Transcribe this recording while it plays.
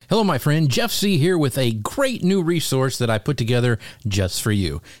Hello, my friend. Jeff C. here with a great new resource that I put together just for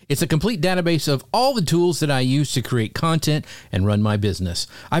you. It's a complete database of all the tools that I use to create content and run my business.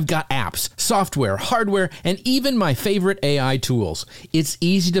 I've got apps, software, hardware, and even my favorite AI tools. It's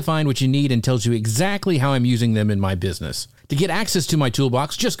easy to find what you need and tells you exactly how I'm using them in my business. To get access to my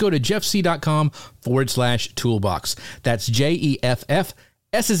toolbox, just go to jeffc.com/toolbox. That's JEFF.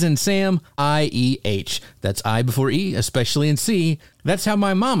 S as in Sam, I-E-H. That's I before E, especially in C. That's how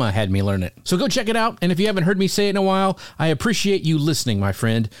my mama had me learn it. So go check it out, and if you haven't heard me say it in a while, I appreciate you listening, my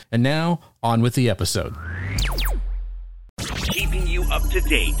friend. And now, on with the episode. Keeping you up to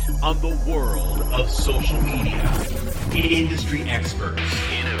date on the world of social media. Industry experts,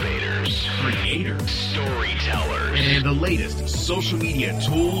 innovators, creators, storytellers, and the latest social media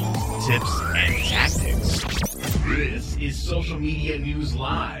tools, tips, and tactics. This is Social Media News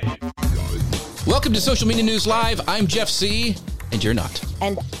Live. Welcome to Social Media News Live. I'm Jeff C., and you're not.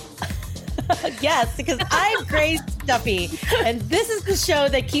 And yes, because I'm Grace Duffy, and this is the show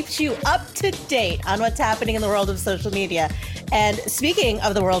that keeps you up to date on what's happening in the world of social media. And speaking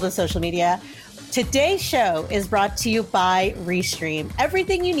of the world of social media, today's show is brought to you by Restream.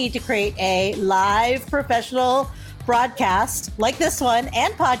 Everything you need to create a live professional broadcast like this one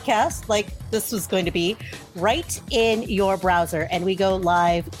and podcast like this was going to be right in your browser. And we go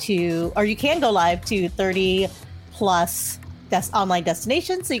live to, or you can go live to 30 plus online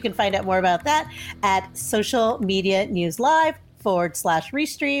destinations. So you can find out more about that at Social Media News Live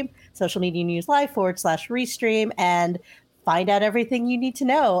 /Restream, Social Media News Live /Restream, and find out everything you need to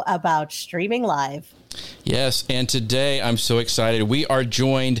know about streaming live. Yes, and today I'm so excited. We are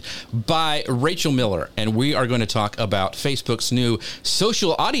joined by Rachel Miller, and we are going to talk about Facebook's new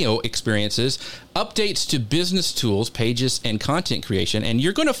social audio experiences, updates to business tools, pages, and content creation. And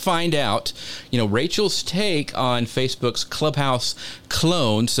you're going to find out, Rachel's take on Facebook's Clubhouse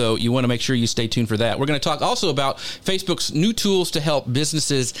clone. So you want to make sure you stay tuned for that. We're going to talk also about Facebook's new tools to help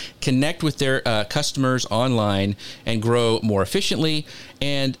businesses connect with their customers online and grow more efficiently.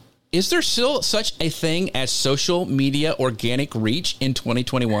 And is there still such a thing as social media organic reach in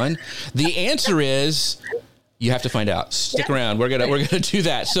 2021? The answer is you have to find out. Stick around. We're gonna do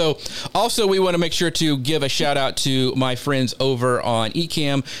that. So also we want to make sure to give a shout out to my friends over on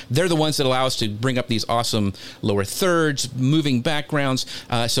Ecamm. They're the ones that allow us to bring up these awesome lower thirds, moving backgrounds.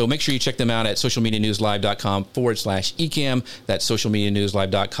 So make sure you check them out at socialmedianewslive.com /Ecamm. That's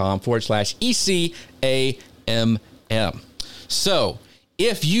socialmedianewslive.com /ECAMM. So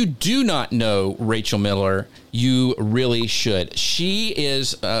if you do not know Rachel Miller, you really should. She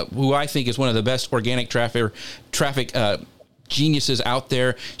is who I think is one of the best organic traffic geniuses out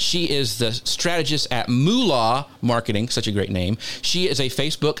there. She is the strategist at Moolah Marketing, such a great name. She is a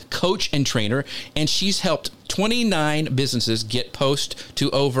Facebook coach and trainer, and she's helped 29 businesses get post to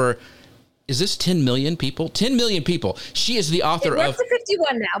over, is this 10 million people? 10 million people. She is the author of... It's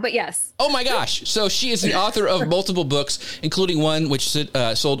 51 now, but yes. Oh my gosh. So she is the author of multiple books, including one which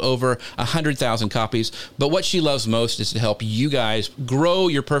sold over 100,000 copies. But what she loves most is to help you guys grow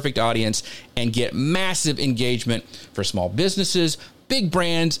your perfect audience and get massive engagement for small businesses, big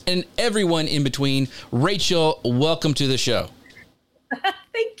brands, and everyone in between. Rachel, welcome to the show.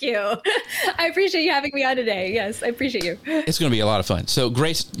 Thank you. I appreciate you having me on today. Yes, I appreciate you. It's going to be a lot of fun. So,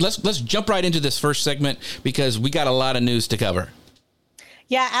 Grace, let's jump right into this first segment because we got a lot of news to cover.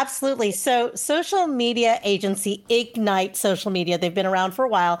 Yeah, absolutely. So social media agency Ignite Social Media, they've been around for a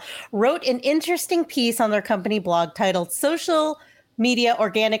while, wrote an interesting piece on their company blog titled Social Media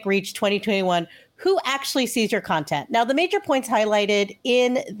Organic Reach 2021. Who actually sees your content? Now, the major points highlighted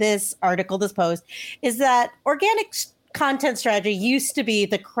in this article, this post, is that organic content strategy used to be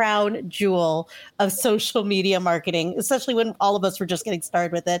the crown jewel of social media marketing, especially when all of us were just getting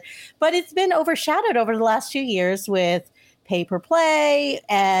started with it. But it's been overshadowed over the last few years with pay per play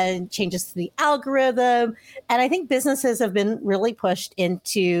and changes to the algorithm. And I think businesses have been really pushed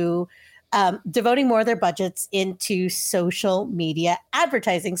into devoting more of their budgets into social media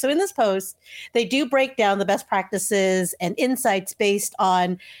advertising. So in this post, they do break down the best practices and insights based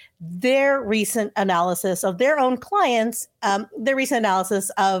on their recent analysis of their own clients, organic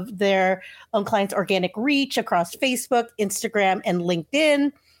reach across Facebook, Instagram, and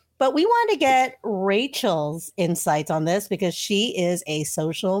LinkedIn. But we want to get Rachel's insights on this because she is a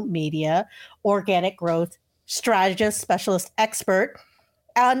social media organic growth strategist, specialist, expert.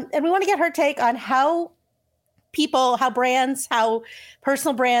 And we want to get her take on how brands, how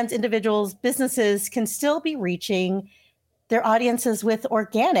personal brands, individuals, businesses can still be reaching their audiences with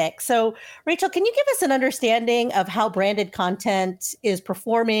organic. So, Rachel, can you give us an understanding of how branded content is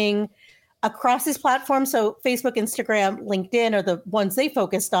performing across these platforms? So Facebook, Instagram, LinkedIn are the ones they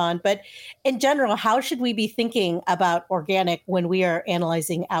focused on. But in general, how should we be thinking about organic when we are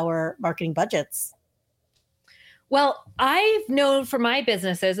analyzing our marketing budgets? Well, I've known for my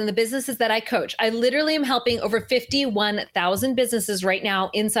businesses and the businesses that I coach, I literally am helping over 51,000 businesses right now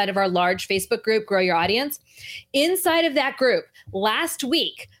inside of our large Facebook group, Grow Your Audience. Inside of that group, last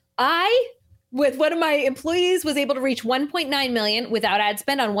week, with one of my employees, was able to reach 1.9 million without ad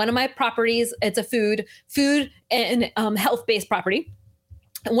spend on one of my properties. It's a food and health-based property.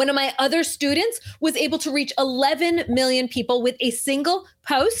 One of my other students was able to reach 11 million people with a single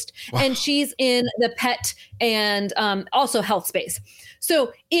post. Wow. And she's in the pet and also health space.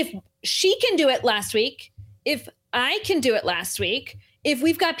 So if she can do it last week, if I can do it last week, if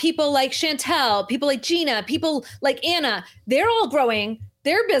we've got people like Chantel, people like Gina, people like Anna, they're all growing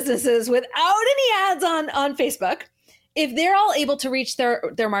their businesses without any ads on Facebook. If they're all able to reach their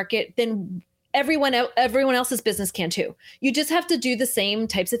market, then everyone else's business can too. You just have to do the same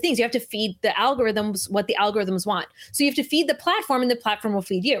types of things. You have to feed the algorithms what the algorithms want. So you have to feed the platform and the platform will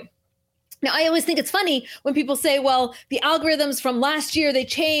feed you. Now, I always think it's funny when people say, well, the algorithms from last year, they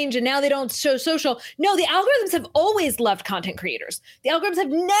change and now they don't show social. No, the algorithms have always loved content creators. The algorithms have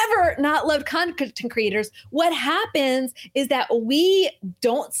never not loved content creators. What happens is that we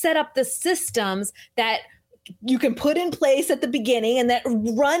don't set up the systems that you can put in place at the beginning and that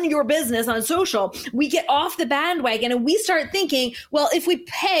run your business on social. We get off the bandwagon and we start thinking, well, if we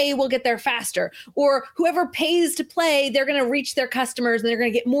pay, we'll get there faster. Or whoever pays to play, they're going to reach their customers and they're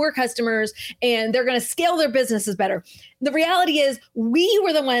going to get more customers and they're going to scale their businesses better. The reality is we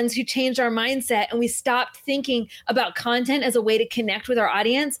were the ones who changed our mindset and we stopped thinking about content as a way to connect with our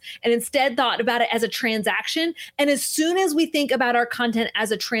audience and instead thought about it as a transaction. And as soon as we think about our content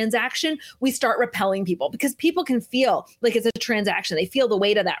as a transaction, we start repelling people because people can feel like it's a transaction. They feel the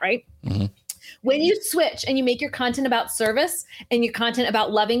weight of that, right? Mm-hmm. When you switch and you make your content about service and your content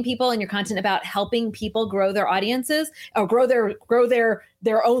about loving people and your content about helping people grow their audiences or grow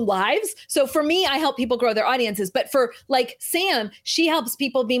their own lives. So for me, I help people grow their audiences. But for like Sam, she helps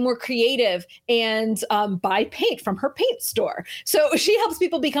people be more creative and buy paint from her paint store. So she helps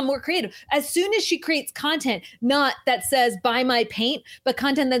people become more creative. As soon as she creates content, not that says buy my paint, but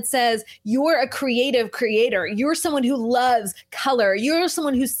content that says you're a creative creator. You're someone who loves color. You're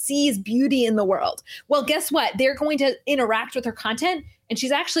someone who sees beauty in the world. Well, guess what? They're going to interact with her content and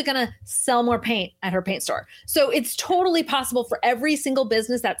she's actually going to sell more paint at her paint store. So it's totally possible for every single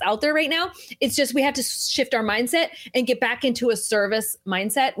business that's out there right now. It's just we have to shift our mindset and get back into a service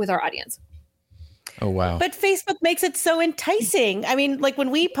mindset with our audience. Oh, wow. But Facebook makes it so enticing. I mean, like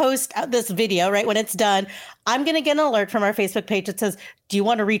when we post this video, right, when it's done, I'm going to get an alert from our Facebook page that says, do you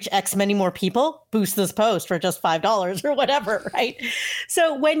want to reach X many more people? Boost this post for just $5 or whatever, right?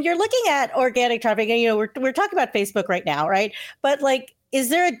 So when you're looking at organic traffic, and, you know, we're talking about Facebook right now, right? But like, is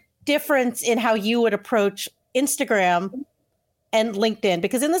there a difference in how you would approach Instagram and LinkedIn?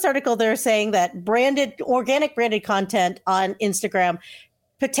 Because in this article, they're saying that organic branded content on Instagram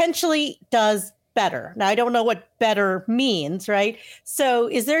potentially does better. Now, I don't know what better means, right? So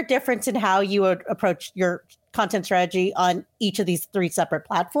is there a difference in how you would approach your content strategy on each of these three separate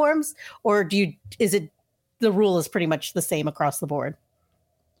platforms? Or the rule is pretty much the same across the board?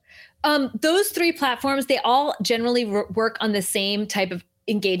 Those three platforms, they all generally work on the same type of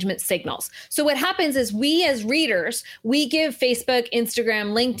engagement signals. So what happens is we as readers, we give Facebook,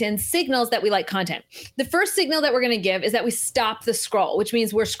 Instagram, LinkedIn signals that we like content. The first signal that we're going to give is that we stop the scroll, which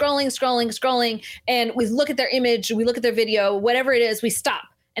means we're scrolling, and we look at their image, we look at their video, whatever it is, we stop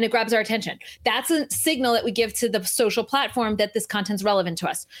and it grabs our attention. That's a signal that we give to the social platform that this content's relevant to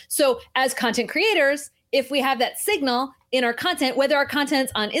us. So as content creators, if we have that signal in our content, whether our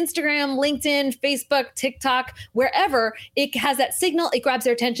content's on Instagram, LinkedIn, Facebook, TikTok, wherever, it has that signal, it grabs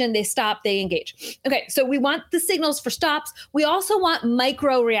their attention, they stop, they engage. Okay, so we want the signals for stops. We also want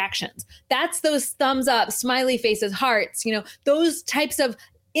micro reactions. That's those thumbs up, smiley faces, hearts, those types of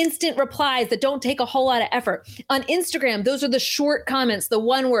instant replies that don't take a whole lot of effort. On Instagram, those are the short comments, the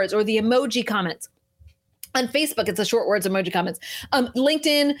one words or the emoji comments. On Facebook, it's the short words, emoji comments.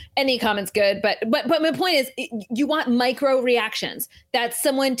 LinkedIn, any comment's good. But my point is, you want micro reactions. That's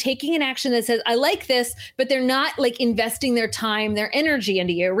someone taking an action that says, I like this, but they're not like investing their time, their energy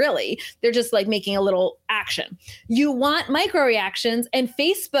into you, really. They're just like making a little action. You want micro reactions, and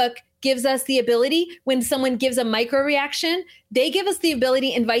Facebook gives us the ability, when someone gives a micro reaction, they give us the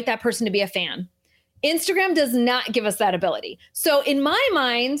ability to invite that person to be a fan. Instagram does not give us that ability. So in my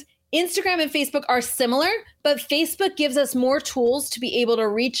mind, Instagram and Facebook are similar, but Facebook gives us more tools to be able to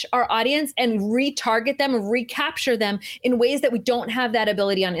reach our audience and retarget them and recapture them in ways that we don't have that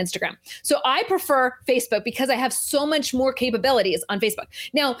ability on Instagram. So I prefer Facebook because I have so much more capabilities on Facebook.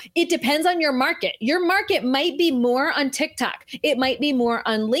 Now, it depends on your market. Your market might be more on TikTok. It might be more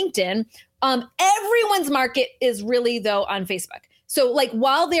on LinkedIn. Everyone's market is really, though, on Facebook. So like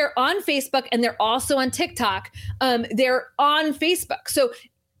while they're on Facebook and they're also on TikTok, they're on Facebook. So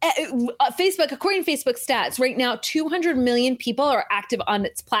Facebook, according to Facebook stats, right now, 200 million people are active on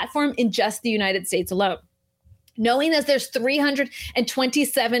its platform in just the United States alone. Knowing that there's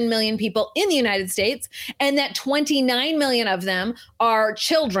 327 million people in the United States and that 29 million of them are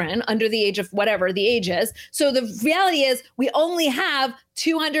children under the age of whatever the age is. So the reality is we only have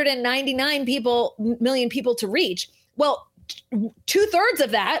 299 million people to reach. Well, 2/3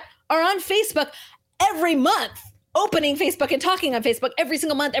 of that are on Facebook every month, opening Facebook and talking on Facebook every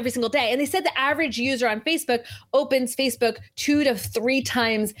single month, every single day. And they said the average user on Facebook opens Facebook 2 to 3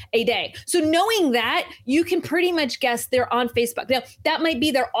 times a day. So knowing that, you can pretty much guess they're on Facebook. Now, that might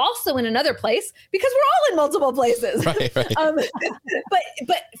be they're also in another place because we're all in multiple places. Right.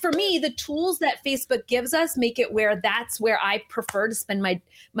 But for me, the tools that Facebook gives us make it where that's where I prefer to spend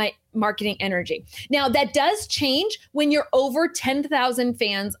my marketing energy. Now, that does change when you're over 10,000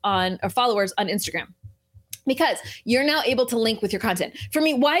 fans or followers on Instagram, because you're now able to link with your content. For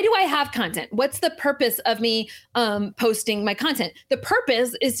me, why do I have content? What's the purpose of me posting my content? The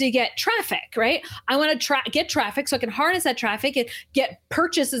purpose is to get traffic, right? I want to get traffic so I can harness that traffic and get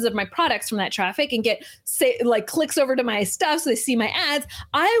purchases of my products from that traffic and get clicks over to my stuff so they see my ads.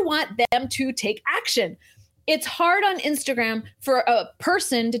 I want them to take action. It's hard on Instagram for a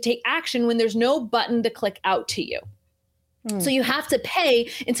person to take action when there's no button to click out to you. So you have to pay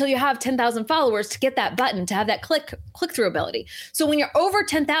until you have 10,000 followers to get that button, to have that click-through ability. So when you're over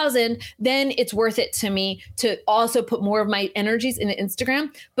 10,000, then it's worth it to me to also put more of my energies into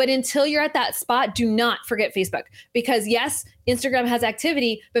Instagram. But until you're at that spot, do not forget Facebook. Because yes, Instagram has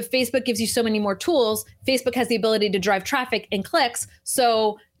activity, but Facebook gives you so many more tools. Facebook has the ability to drive traffic and clicks.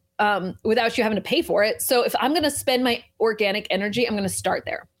 So without you having to pay for it. So if I'm going to spend my organic energy, I'm going to start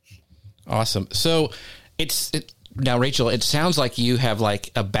there. Awesome. So now, Rachel, it sounds like you have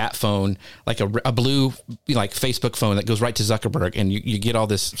like a bat phone, like a blue, like Facebook phone that goes right to Zuckerberg, and you get all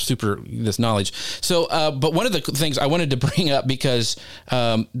this knowledge. So, but one of the things I wanted to bring up, because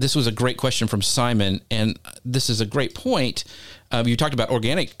this was a great question from Simon, and this is a great point. You talked about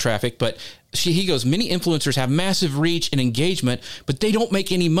organic traffic, but he goes, many influencers have massive reach and engagement, but they don't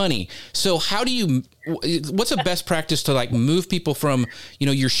make any money. So what's a best practice to like move people from,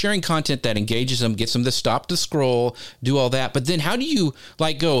 you're sharing content that engages them, gets them to stop the scroll, do all that. But then how do you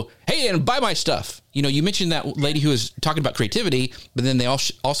like go, hey, and buy my stuff? You mentioned that lady who was talking about creativity, but then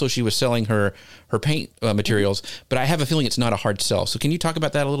she was selling her paint materials, but I have a feeling it's not a hard sell. So can you talk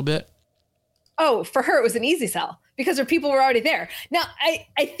about that a little bit? Oh, for her, it was an easy sell because her people were already there. Now,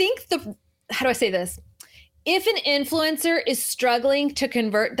 I think how do I say this? If an influencer is struggling to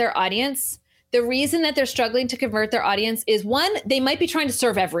convert their audience, the reason that they're struggling to convert their audience is, one, they might be trying to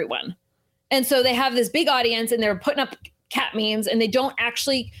serve everyone. And so they have this big audience and they're putting up cat memes and they don't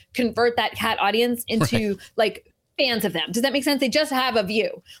actually convert that cat audience into fans of them. Does that make sense? They just have a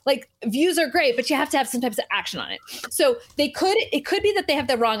view. Like, views are great, but you have to have some types of action on it. So it could be that they have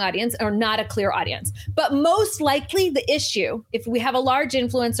the wrong audience or not a clear audience. But most likely the issue, if we have a large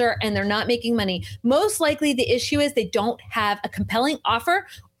influencer and they're not making money, most likely the issue is they don't have a compelling offer,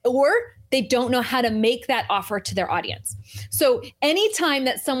 or they don't know how to make that offer to their audience. So anytime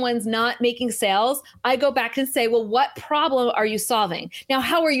that someone's not making sales, I go back and say, well, what problem are you solving? Now,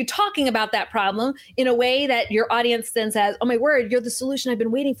 how are you talking about that problem in a way that your audience then says, oh my word, you're the solution I've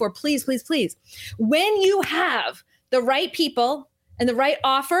been waiting for. Please, please, please. When you have the right people and the right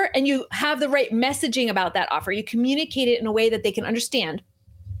offer, and you have the right messaging about that offer, you communicate it in a way that they can understand.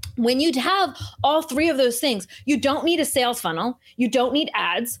 When you have all three of those things, you don't need a sales funnel. You don't need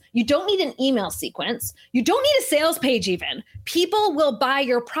ads. You don't need an email sequence. You don't need a sales page even. People will buy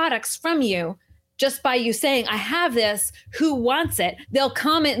your products from you just by you saying, I have this, who wants it? They'll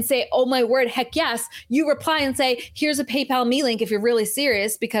comment and say, oh my word, heck yes. You reply and say, here's a PayPal me link if you're really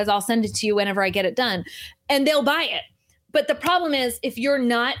serious, because I'll send it to you whenever I get it done. And they'll buy it. But the problem is, if you're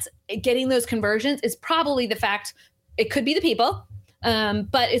not getting those conversions, it's probably the fact, it could be the people,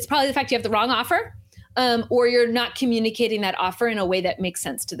 but it's probably the fact you have the wrong offer, or you're not communicating that offer in a way that makes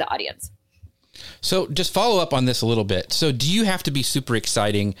sense to the audience. So just follow up on this a little bit. So do you have to be super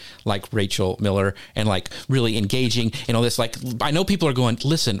exciting like Rachel Miller and like really engaging and all this? Like, I know people are going,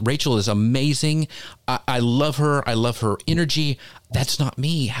 listen, Rachel is amazing. I love her. I love her energy. That's not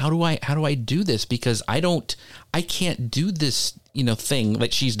me. How do I do this? Because I can't do this, thing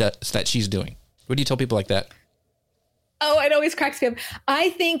that she's doing. What do you tell people like that? Oh, it always cracks me up.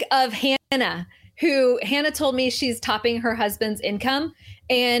 I think of Hannah told me she's topping her husband's income,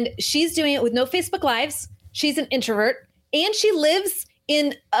 and she's doing it with no Facebook Lives. She's an introvert, and she lives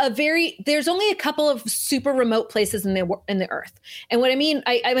in there's only a couple of super remote places in the earth. And what I mean,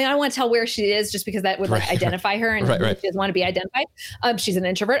 I don't want to tell where she is just because that would identify her, and right. she doesn't want to be identified. She's an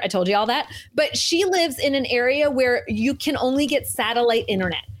introvert. I told you all that, but she lives in an area where you can only get satellite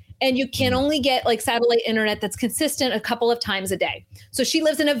internet. And you can only get like satellite internet that's consistent a couple of times a day. So she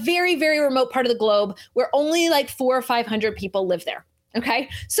lives in a very, very remote part of the globe where only like 400 or 500 people live there. Okay.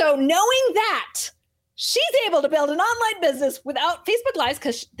 So knowing that, she's able to build an online business without Facebook Lives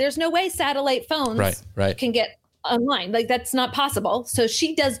because there's no way satellite phones can get online. Like that's not possible. So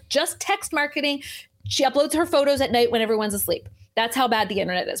she does just text marketing. She uploads her photos at night when everyone's asleep. That's how bad the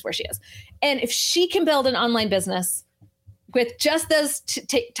internet is where she is. And if she can build an online business with just those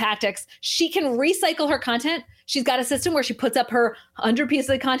tactics, she can recycle her content. She's got a system where she puts up her 100 pieces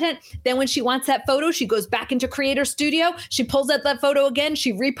of content. Then when she wants that photo, she goes back into Creator Studio. She pulls out that photo again.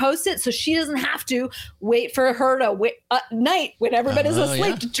 She reposts it. So she doesn't have to wait for her to wait at night when everybody's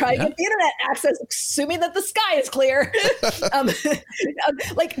asleep to try to get the internet access, assuming that the sky is clear.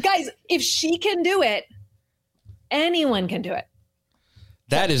 Like, guys, if she can do it, anyone can do it.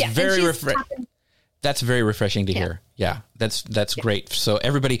 That is very refreshing. That's very refreshing to hear. Yeah, that's great. So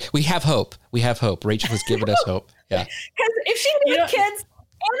everybody, we have hope. We have hope. Rachel has given us hope. Yeah. Because if she can do it with kids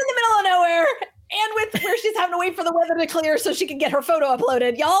and in the middle of nowhere and with where she's having to wait for the weather to clear so she can get her photo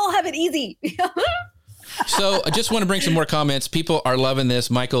uploaded, y'all have it easy. So I just want to bring some more comments. People are loving this.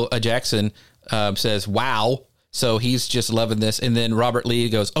 Michael Jackson says, wow. So he's just loving this. And then Robert Lee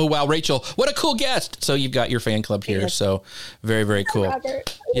goes, oh, wow, Rachel, what a cool guest. So you've got your fan club here. So very, very cool.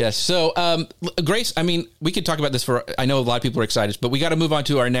 Yes. So Grace, I mean, we could talk about this I know a lot of people are excited, but we got to move on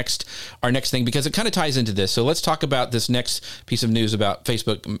to our next thing because it kind of ties into this. So let's talk about this next piece of news about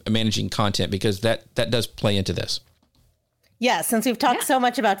Facebook managing content, because that does play into this. Yeah, since we've talked so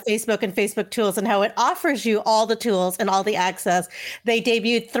much about Facebook and Facebook tools and how it offers you all the tools and all the access, they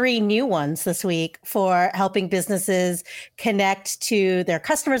debuted 3 new ones this week for helping businesses connect to their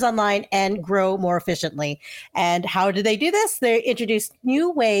customers online and grow more efficiently. And how do they do this? They introduced new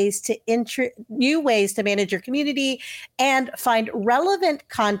ways to manage your community and find relevant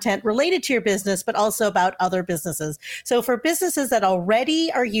content related to your business, but also about other businesses. So for businesses that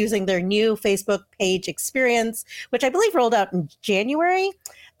already are using their new Facebook page experience, which I believe rolled out in January,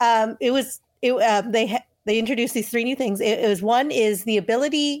 they introduced these 3 new things. One is the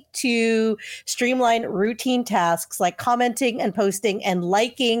ability to streamline routine tasks like commenting and posting and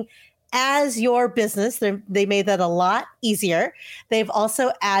liking as your business. They made that a lot easier. They've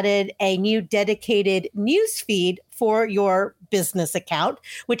also added a new dedicated news feed for your business account,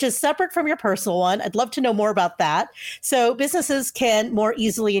 which is separate from your personal one. I'd love to know more about that. So businesses can more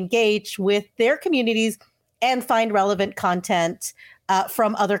easily engage with their communities and find relevant content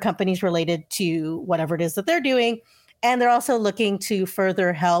from other companies related to whatever it is that they're doing. And they're also looking to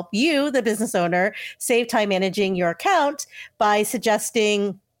further help you, the business owner, save time managing your account by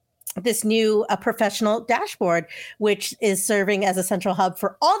suggesting this new professional dashboard, which is serving as a central hub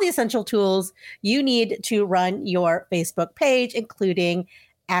for all the essential tools you need to run your Facebook page, including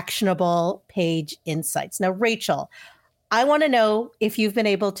actionable page insights. Now, Rachel, I want to know if you've been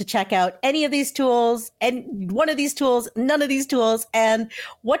able to check out any of these tools, and one of these tools, none of these tools, and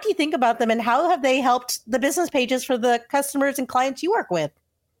what do you think about them, and how have they helped the business pages for the customers and clients you work with?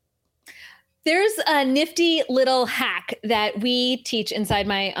 There's a nifty little hack that we teach inside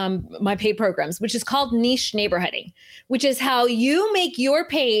my my paid programs, which is called niche neighborhooding, which is how you make your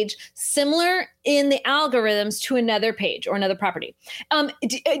page similar in the algorithms to another page or another property.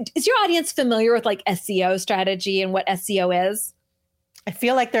 Is your audience familiar with like SEO strategy and what SEO is? I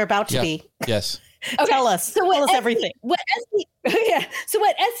feel like they're about to be. Yes. Okay. Tell us everything. So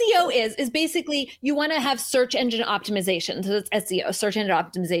what SEO is basically you want to have search engine optimization. So that's SEO, search engine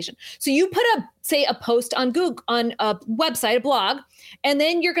optimization. So you put a post on Google, on a website, a blog, and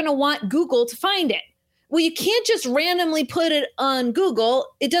then you're going to want Google to find it. Well, you can't just randomly put it on Google.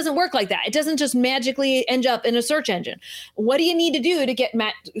 It doesn't work like that. It doesn't just magically end up in a search engine. What do you need to do to get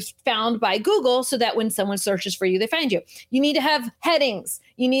found by Google so that when someone searches for you, they find you? You need to have headings.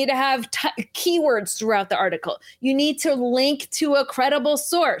 You need to have keywords throughout the article. You need to link to a credible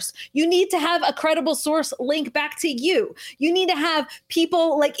source. You need to have a credible source link back to you. You need to have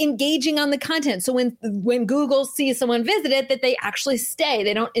people like engaging on the content. So when Google sees someone visit it, that they actually stay.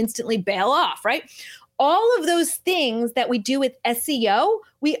 They don't instantly bail off, right? All of those things that we do with SEO,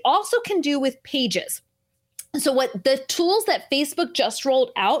 we also can do with pages. So what the tools that Facebook just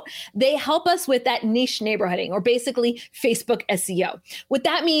rolled out, they help us with that niche neighborhooding, or basically Facebook SEO. What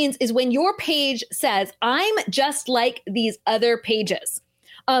that means is when your page says, I'm just like these other pages,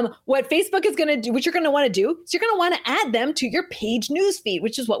 what Facebook is going to do, what you're going to want to do, is you're going to want to add them to your page newsfeed,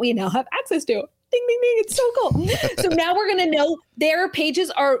 which is what we now have access to. Ding, ding, ding. It's so cool. So now we're going to know their pages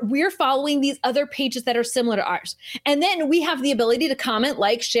we're following these other pages that are similar to ours. And then we have the ability to comment,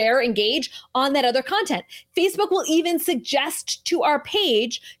 like, share, engage on that other content. Facebook will even suggest to our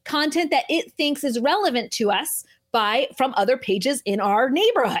page content that it thinks is relevant to us from other pages in our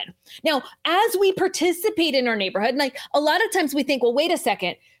neighborhood. Now, as we participate in our neighborhood, like a lot of times we think, well, wait a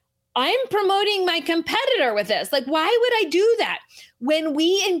second, I'm promoting my competitor with this. Like, why would I do that? When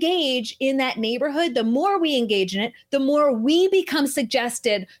we engage in that neighborhood, the more we engage in it, the more we become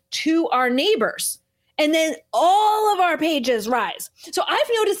suggested to our neighbors. And then all of our pages rise. So I've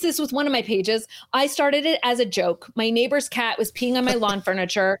noticed this with one of my pages. I started it as a joke. My neighbor's cat was peeing on my lawn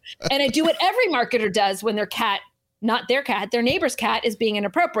furniture. And I do what every marketer does when their cat, not their cat, their neighbor's cat is being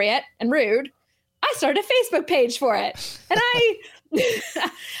inappropriate and rude. I started a Facebook page for it. And and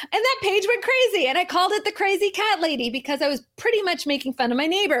that page went crazy. And I called it the Crazy Cat Lady because I was pretty much making fun of my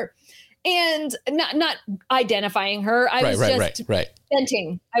neighbor and not identifying her. I was just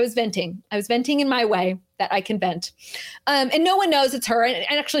venting. I was venting in my way that I can vent. And no one knows it's her. And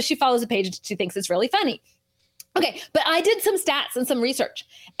actually she follows the page and she thinks it's really funny. Okay, but I did some stats and some research.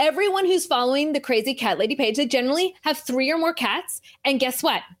 Everyone who's following the Crazy Cat Lady page, they generally have 3 or more cats. And guess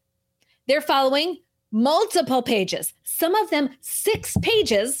what? They're following multiple pages, some of them 6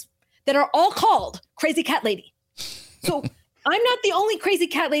 pages that are all called Crazy Cat Lady. So I'm not the only Crazy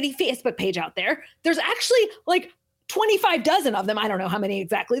Cat Lady Facebook page out there. There's actually like 25 dozen of them. I don't know how many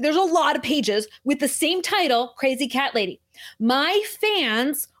exactly. There's a lot of pages with the same title, Crazy Cat Lady. My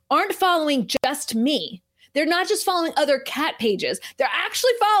fans aren't following just me. They're not just following other cat pages. They're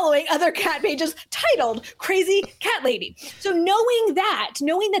actually following other cat pages titled Crazy Cat Lady. So knowing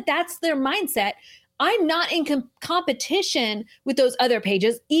that that's their mindset, I'm not in competition with those other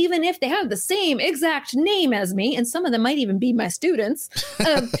pages, even if they have the same exact name as me, and some of them might even be my students.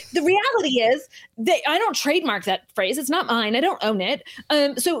 The reality is I don't trademark that phrase. It's not mine. I don't own it.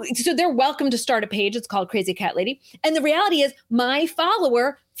 So they're welcome to start a page. It's called Crazy Cat Lady. And the reality is my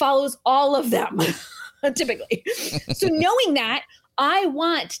follower follows all of them. Typically. So knowing that, I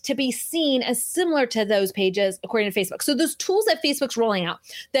want to be seen as similar to those pages according to Facebook. So those tools that Facebook's rolling out,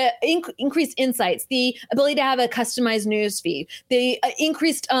 the increased insights, the ability to have a customized news feed, the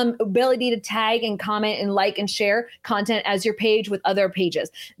increased ability to tag and comment and like and share content as your page with other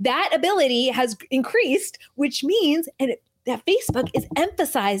pages. That ability has increased, which means that Facebook is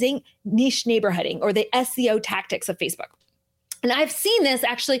emphasizing niche neighborhooding, or the SEO tactics of Facebook. And I've seen this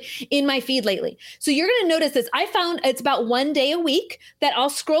actually in my feed lately. So you're going to notice this. I found it's about 1 day a week that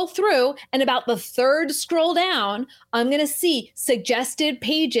I'll scroll through, and about the 3rd scroll down, I'm going to see suggested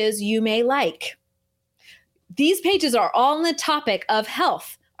pages you may like. These pages are all on the topic of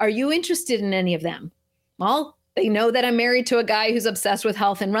health. Are you interested in any of them? Well, they know that I'm married to a guy who's obsessed with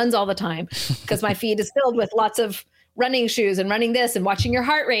health and runs all the time, because my feed is filled with lots of running shoes and running this and watching your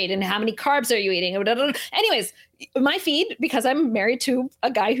heart rate and how many carbs are you eating. Anyways, my feed, because I'm married to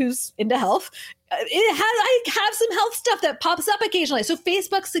a guy who's into health, I have some health stuff that pops up occasionally. So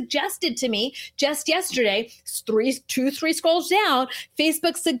Facebook suggested to me just yesterday, 3 scrolls down,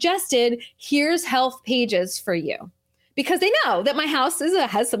 Facebook suggested, here's health pages for you. Because they know that my house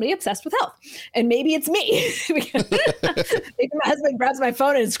has somebody obsessed with health. And maybe it's me. Maybe my husband grabs my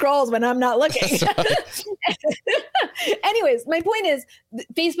phone and scrolls when I'm not looking. Anyways, my point is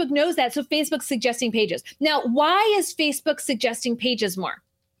Facebook knows that. So Facebook's suggesting pages. Now, why is Facebook suggesting pages more?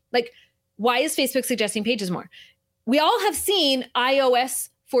 Like, why is Facebook suggesting pages more? We all have seen iOS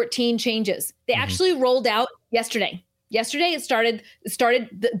 14 changes. They actually rolled out yesterday. Yesterday, it started.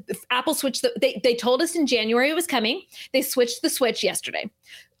 The Apple switched. They told us in January it was coming. They switched the switch yesterday.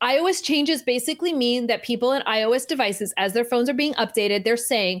 iOS changes basically mean that people in iOS devices, as their phones are being updated, they're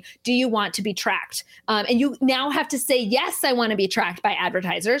saying, do you want to be tracked? And you now have to say, yes, I want to be tracked by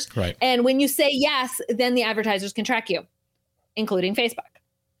advertisers. Right. And when you say yes, then the advertisers can track you, including Facebook.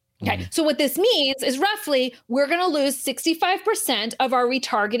 Okay. So what this means is roughly we're going to lose 65% of our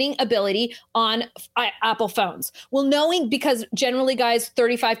retargeting ability on Apple phones. Well, knowing, because generally, guys,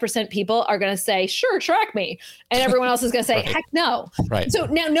 35% people are going to say, sure, track me. And everyone else is going to say, heck no. Right. So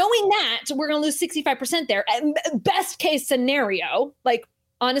now knowing that, we're going to lose 65% there. And best case scenario, like,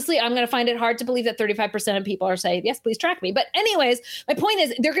 honestly, I'm going to find it hard to believe that 35% of people are saying, yes, please track me. But anyways, my point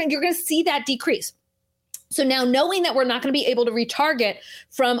is you're going to see that decrease. So now knowing that we're not going to be able to retarget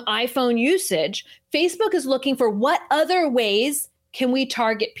from iPhone usage, Facebook is looking for what other ways can we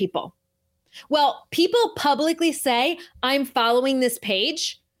target people? Well, people publicly say, I'm following this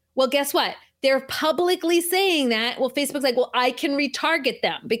page. Well, guess what? They're publicly saying that. Well, Facebook's like, well, I can retarget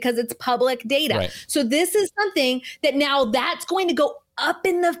them because it's public data. Right. So this is something that now that's going to go up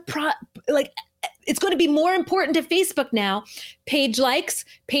in the it's going to be more important to Facebook now, page likes,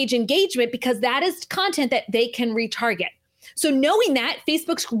 page engagement, because that is content that they can retarget. So knowing that,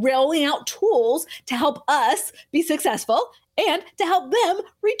 Facebook's rolling out tools to help us be successful and to help them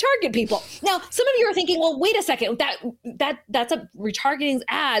retarget people. Now, some of you are thinking, well, wait a second, that's a retargeting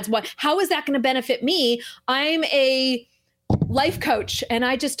ads. How is that going to benefit me? I'm a life coach and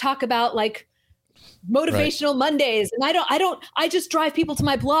I just talk about like motivational Mondays. And I just drive people to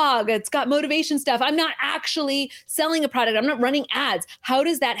my blog. It's got motivation stuff. I'm not actually selling a product. I'm not running ads. How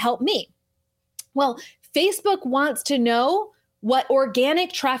does that help me? Well, Facebook wants to know what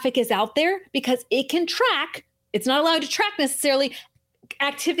organic traffic is out there because it can track. It's not allowed to track necessarily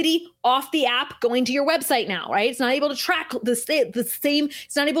activity off the app going to your website now, right? It's not able to track the same.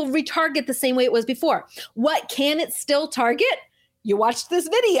 It's not able to retarget the same way it was before. What can it still target? You watched this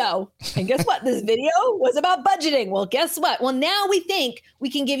video, and guess what? This video was about budgeting. Well, guess what? Well, now we think we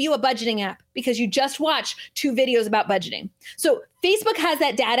can give you a budgeting app because you just watched 2 videos about budgeting. So Facebook has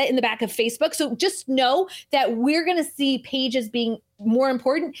that data in the back of Facebook. So just know that we're going to see pages being more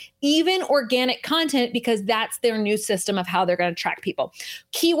important, even organic content, because that's their new system of how they're going to track people.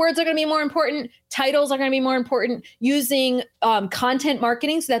 Keywords are going to be more important. Titles are going to be more important. Using content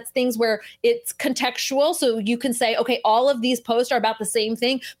marketing. So that's things where it's contextual. So you can say, okay, all of these posts are about the same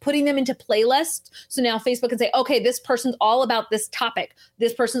thing, putting them into playlists. So now Facebook can say, okay, this person's all about this topic.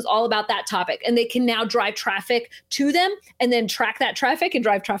 This person's all about that topic. And they can now drive traffic to them and then track that traffic and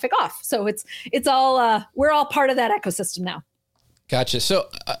drive traffic off. So it's all, we're all part of that ecosystem now. Gotcha. So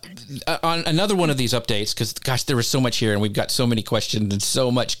on another one of these updates, because gosh, there was so much here and we've got so many questions and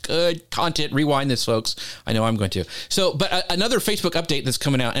so much good content. Rewind this, folks. I know I'm going to. So, but another Facebook update that's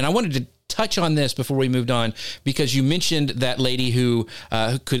coming out, and I wanted to touch on this before we moved on, because you mentioned that lady who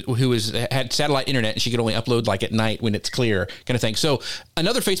had satellite internet and she could only upload like at night when it's clear, kind of thing. So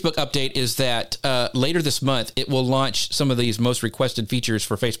another Facebook update is that later this month it will launch some of these most requested features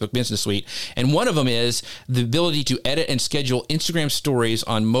for Facebook Business Suite, and one of them is the ability to edit and schedule Instagram stories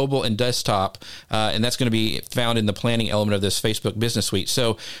on mobile and desktop, and that's going to be found in the planning element of this Facebook Business Suite.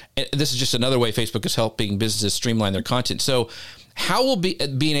 So this is just another way Facebook is helping businesses streamline their content. So how will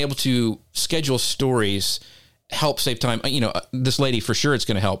being able to schedule stories help save time? You know, this lady for sure it's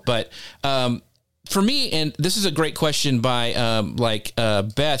going to help. But for me, and this is a great question by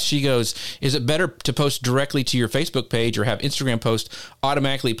Beth. She goes, is it better to post directly to your Facebook page or have Instagram post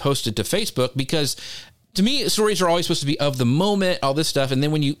automatically posted to Facebook? Because to me, stories are always supposed to be of the moment, all this stuff. And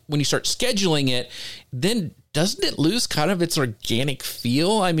then when you start scheduling it, then doesn't it lose kind of its organic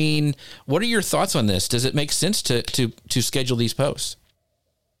feel? I mean, what are your thoughts on this? Does it make sense to schedule these posts?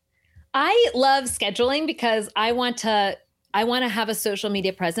 I love scheduling because I want to have a social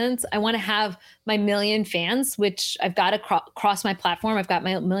media presence. I want to have my million fans, which I've got across my platform. I've got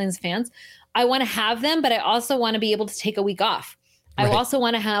my millions of fans. I want to have them, but I also want to be able to take a week off. Right. I also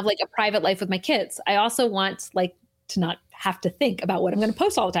want to have like a private life with my kids. I also want like to not have to think about what I'm going to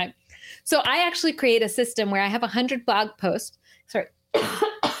post all the time. So I actually create a system where I have 100 blog posts. Sorry.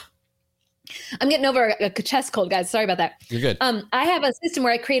 I'm getting over a chest cold, guys. Sorry about that. You're good. I have a system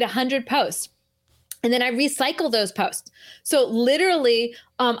where I create 100 posts and then I recycle those posts. So literally,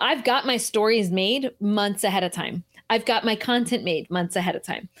 I've got my stories made months ahead of time. I've got my content made months ahead of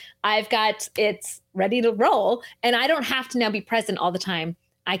time. I've got it's ready to roll, and I don't have to now be present all the time.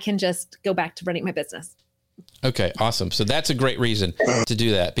 I can just go back to running my business. Okay, awesome. So that's a great reason to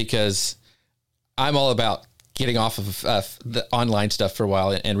do that, because I'm all about getting off of the online stuff for a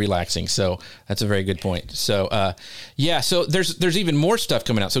while and relaxing. So that's a very good point. So so there's even more stuff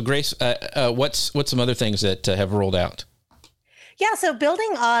coming out. So Grace, what's some other things that have rolled out? Yeah, so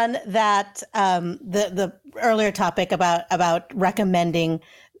building on that, the earlier topic about recommending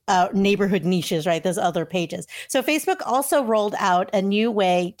neighborhood niches, right? Those other pages. So Facebook also rolled out a new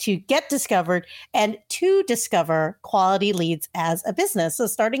way to get discovered and to discover quality leads as a business. So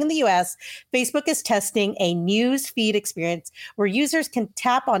starting in the US, Facebook is testing a news feed experience where users can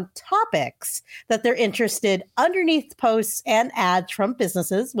tap on topics that they're interested underneath posts and ads from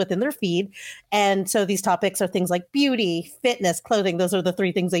businesses within their feed. And so these topics are things like beauty, fitness, clothing. Those are the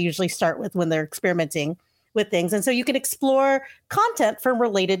three things they usually start with when they're experimenting with things. And so you can explore content from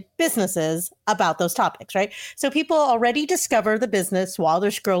related businesses about those topics, right? So people already discover the business while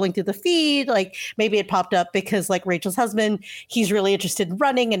they're scrolling through the feed. Like maybe it popped up because like Rachel's husband, he's really interested in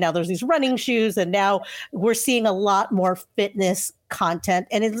running and now there's these running shoes. And now we're seeing a lot more fitness content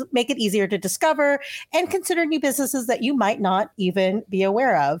and it make it easier to discover and consider new businesses that you might not even be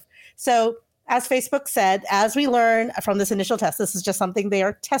aware of. So as Facebook said, as we learn from this initial test, this is just something they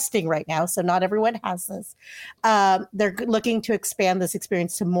are testing right now. So not everyone has this. They're looking to expand this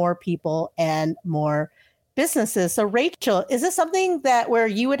experience to more people and more businesses. So Rachel, is this something that where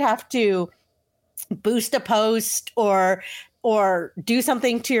you would have to boost a post or do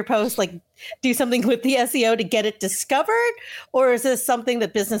something to your post, like do something with the SEO to get it discovered? Or is this something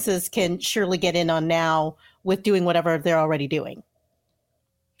that businesses can surely get in on now with doing whatever they're already doing?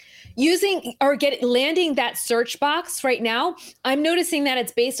 Using or landing that search box right now, I'm noticing that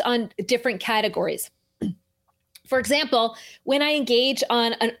it's based on different categories. For example, when I engage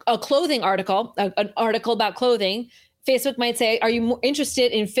on a clothing article, an article about clothing, Facebook might say, are you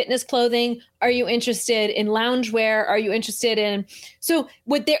interested in fitness clothing? Are you interested in loungewear? Are you interested in... So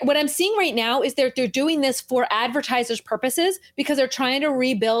what I'm seeing right now is they're doing this for advertisers' purposes because they're trying to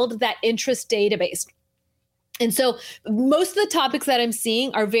rebuild that interest database. And so most of the topics that I'm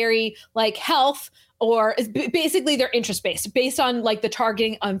seeing are very like health or basically they're interest based on like the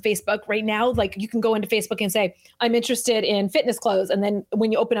targeting on Facebook right now. Like you can go into Facebook and say, I'm interested in fitness clothes. And then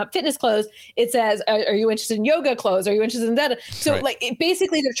when you open up fitness clothes, it says, are you interested in yoga clothes? Are you interested in that? So right. Like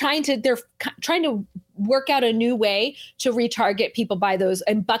basically they're trying to work out a new way to retarget people by those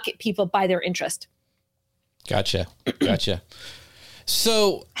and bucket people by their interest. Gotcha.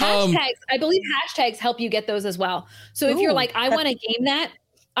 So hashtags, I believe hashtags help you get those as well. So if you're like, I want to game that,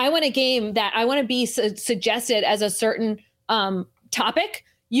 I want to be suggested as a certain topic,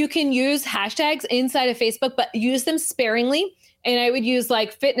 you can use hashtags inside of Facebook, but use them sparingly. And I would use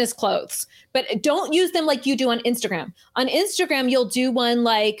like fitness clothes, but don't use them like you do on Instagram. On Instagram, you'll do one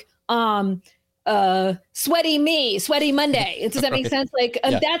like, sweaty Monday. Does that make sense? Like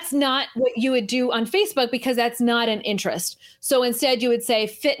that's not what you would do on Facebook because that's not an interest. So instead you would say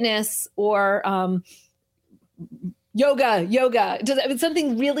fitness or yoga. It's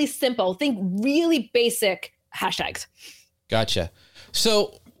something really simple. Think really basic hashtags. Gotcha.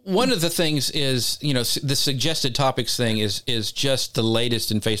 So one of the things is, the suggested topics thing is just the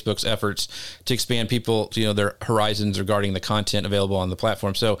latest in Facebook's efforts to expand people, their horizons regarding the content available on the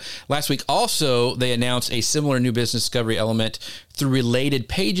platform. So last week also, they announced a similar new business discovery element through related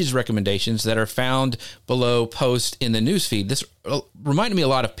pages recommendations that are found below posts in the newsfeed. This reminded me a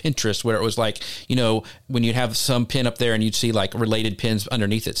lot of Pinterest, where it was like, when you'd have some pin up there and you'd see like related pins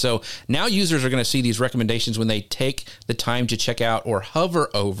underneath it. So now users are going to see these recommendations when they take the time to check out or hover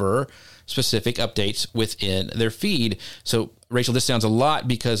over specific updates within their feed. So Rachel, this sounds a lot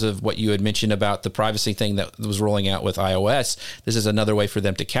because of what you had mentioned about the privacy thing that was rolling out with iOS. This is another way for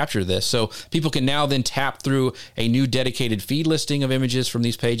them to capture this. So people can now then tap through a new dedicated feed listing of images from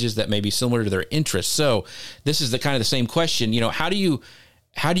these pages that may be similar to their interests. So this is the kind of the same question,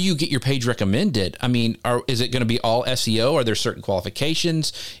 how do you get your page recommended? I mean, is it going to be all SEO? Are there certain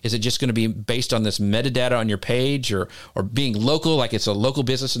qualifications? Is it just going to be based on this metadata on your page or being local, like it's a local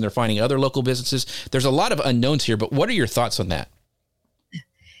business and they're finding other local businesses? There's a lot of unknowns here, but what are your thoughts on that?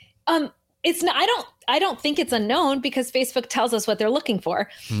 It's not, I don't think it's unknown because Facebook tells us what they're looking for.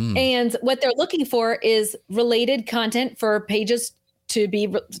 And what they're looking for is related content for pages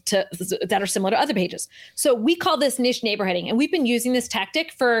that are similar to other pages. So we call this niche neighborhooding, and we've been using this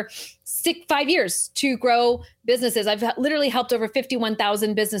tactic for 5 years to grow businesses. I've literally helped over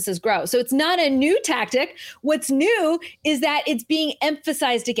 51,000 businesses grow. So it's not a new tactic. What's new is that it's being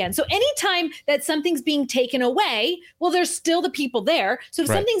emphasized again. So anytime that something's being taken away, well, there's still the people there. So if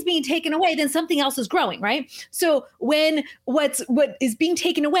something's being taken away, then something else is growing, right? So when what is being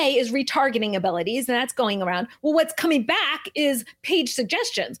taken away is retargeting abilities, and that's going around. Well, what's coming back is page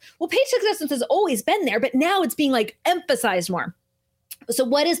suggestions. Well, page suggestions has always been there, but now it's being like emphasized more. So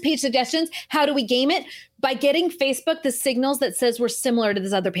what is page suggestions? How do we game it? By getting Facebook the signals that says we're similar to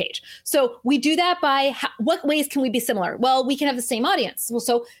this other page. So we do that by what ways can we be similar? Well, we can have the same audience. Well,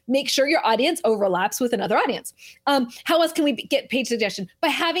 so make sure your audience overlaps with another audience. How else can we get page suggestion? By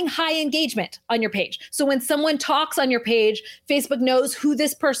having high engagement on your page. So when someone talks on your page, Facebook knows who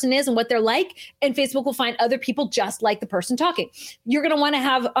this person is and what they're like, and Facebook will find other people just like the person talking. You're going to want to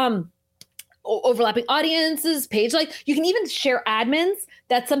have overlapping audiences, page like. You can even share admins.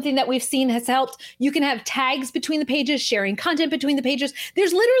 That's something that we've seen has helped. You can have tags between the pages, sharing content between the pages.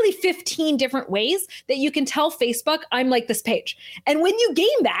 There's literally 15 different ways that you can tell Facebook, I'm like this page. And when you game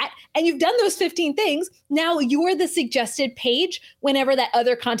that and you've done those 15 things, now you're the suggested page whenever that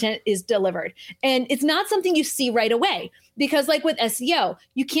other content is delivered. And it's not something you see right away, because like with SEO,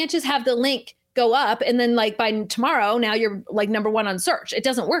 you can't just have the link go up and then like by tomorrow, now you're like number one on search. It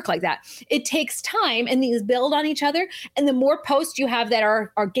doesn't work like that. It takes time, and these build on each other. And the more posts you have that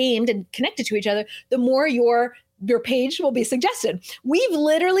are gamed and connected to each other, the more your page will be suggested. We've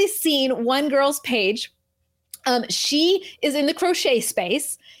literally seen one girl's page. She is in the crochet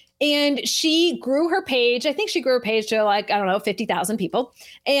space, and she grew her page. I think she grew her page to like, I don't know, 50,000 people.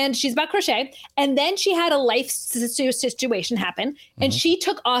 And she's about crochet. And then she had a life situation happen. And she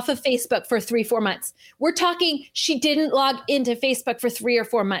took off of Facebook for 3-4 months. We're talking, she didn't log into Facebook for 3 or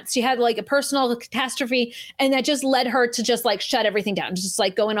 4 months. She had like a personal catastrophe. And that just led her to just like shut everything down, just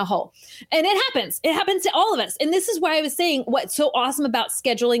like go in a hole. And it happens. It happens to all of us. And this is why I was saying what's so awesome about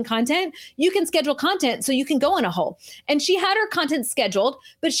scheduling content. You can schedule content so you can go in a hole. And she had her content scheduled,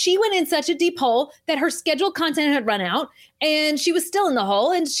 but she went in such a deep hole that her scheduled content had run out, and she was still in the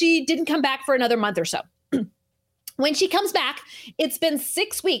hole, and she didn't come back for another month or so. When she comes back, it's been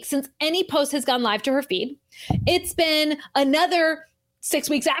 6 weeks since any post has gone live to her feed. It's been another 6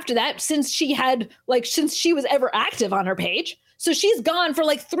 weeks after that since she was ever active on her page. So she's gone for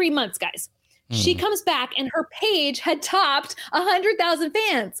like 3 months, guys. She comes back and her page had topped 100,000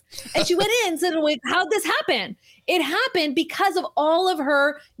 fans. And she went in and said, wait, how'd this happen? It happened because of all of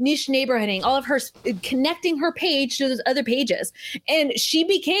her niche neighborhooding, all of her connecting her page to those other pages. And she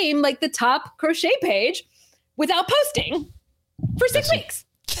became like the top crochet page without posting for 6 weeks.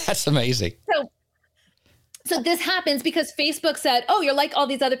 That's amazing. So this happens because Facebook said, oh, you're like all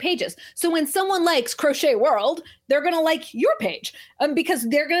these other pages. So when someone likes Crochet World, they're going to like your page because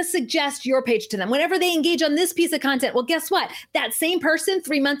they're going to suggest your page to them. Whenever they engage on this piece of content, well, guess what? That same person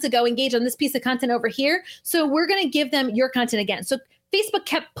 3 months ago engaged on this piece of content over here. So we're going to give them your content again. So Facebook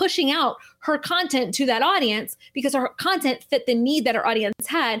kept pushing out her content to that audience because her content fit the need that her audience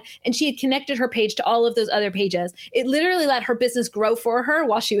had. And she had connected her page to all of those other pages. It literally let her business grow for her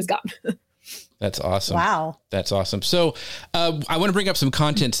while she was gone. That's awesome. Wow. That's awesome. So I want to bring up some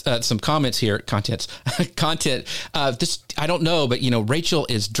some comments here. Content. This, I don't know, but Rachel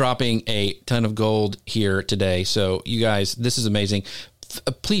is dropping a ton of gold here today. So you guys, this is amazing.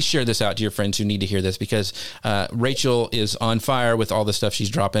 Please share this out to your friends who need to hear this, because Rachel is on fire with all the stuff she's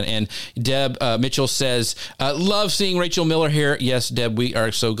dropping. And Deb Mitchell says, love seeing Rachel Miller here. Yes, Deb, we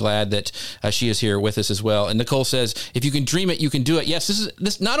are so glad that she is here with us as well. And Nicole says, if you can dream it, you can do it. Yes,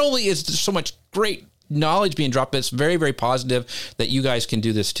 this not only is so much great knowledge being dropped, but it's very, very positive that you guys can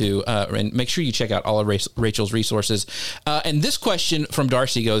do this too. And make sure you check out all of Rachel's resources. And this question from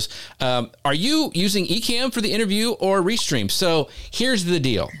Darcy goes, are you using Ecamm for the interview or Restream? So here's the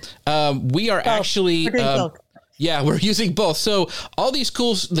deal. We are actually... Yeah, we're using both. So all these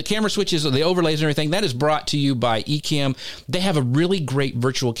the camera switches, the overlays and everything, that is brought to you by Ecamm. They have a really great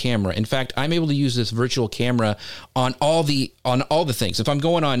virtual camera. In fact, I'm able to use this virtual camera on all the things. If I'm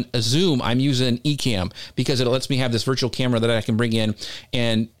going on a Zoom, I'm using Ecamm because it lets me have this virtual camera that I can bring in.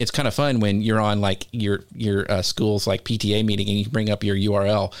 And it's kind of fun when you're on like your school's like PTA meeting and you can bring up your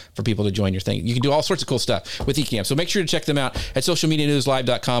URL for people to join your thing. You can do all sorts of cool stuff with Ecamm. So make sure to check them out at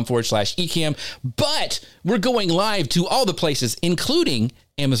socialmedianewslive.com/Ecamm. But we're going live to all the places, including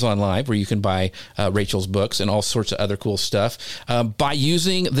Amazon Live, where you can buy Rachel's books and all sorts of other cool stuff by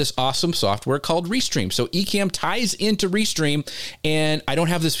using this awesome software called Restream. So Ecamm ties into Restream, and I don't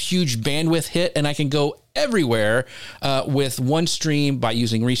have this huge bandwidth hit, and I can go everywhere with one stream by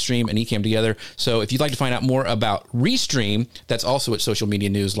using Restream and Ecamm together. So if you'd like to find out more about Restream, that's also at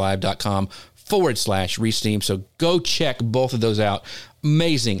socialmedianewslive.com/Restream. So go check both of those out.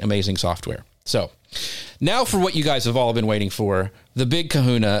 Amazing, amazing software. So now for what you guys have all been waiting for, the big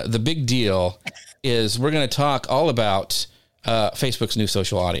kahuna, the big deal is we're going to talk all about Facebook's new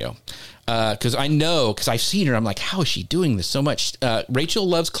social audio. Because I've seen her. I'm like, how is she doing this so much? Rachel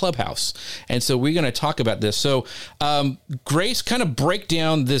loves Clubhouse. And so we're going to talk about this. So Grace, kind of break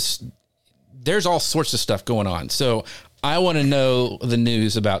down this. There's all sorts of stuff going on. So I want to know the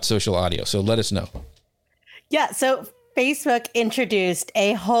news about social audio. So let us know. Yeah. So Facebook introduced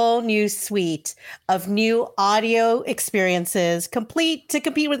a whole new suite of new audio experiences to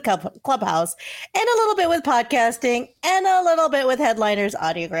compete with Clubhouse, and a little bit with podcasting, and a little bit with Headliner's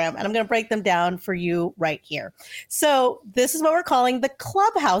Audiogram. And I'm going to break them down for you right here. So this is what we're calling the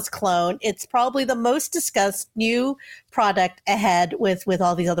Clubhouse clone. It's probably the most discussed new product ahead with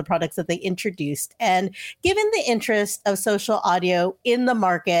all these other products that they introduced. And given the interest of social audio in the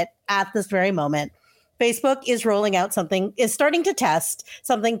market at this very moment, Facebook is starting to test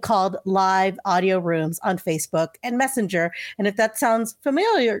something called live audio rooms on Facebook and Messenger. And if that sounds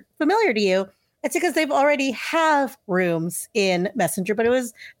familiar to you, it's because they've already have rooms in Messenger, but it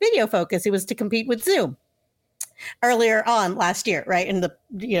was video focused. It was to compete with Zoom earlier on last year, right? In the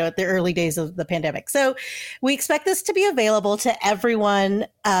early days of the pandemic. So we expect this to be available to everyone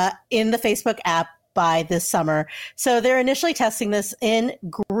in the Facebook app by this summer. So they're initially testing this in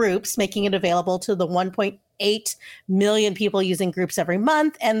groups, making it available to the 1.8 million people using groups every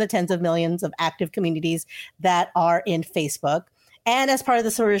month and the tens of millions of active communities that are in Facebook. And as part of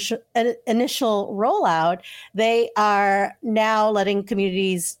the initial rollout, they are now letting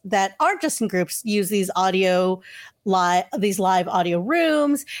communities that aren't just in groups use these live audio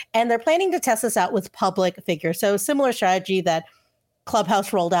rooms. And they're planning to test this out with public figures. So similar strategy that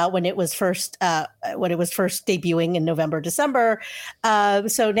Clubhouse rolled out when it was first debuting in November, December.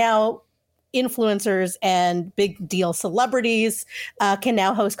 So now influencers and big deal celebrities can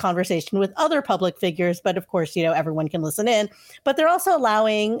now host conversation with other public figures. But of course, everyone can listen in. But they're also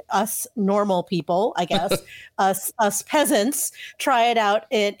allowing us normal people, I guess, us peasants, try it out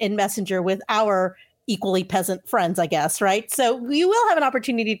in Messenger with our equally peasant friends, I guess, right? So we will have an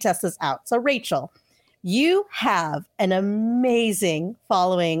opportunity to test this out. So Rachel, you have an amazing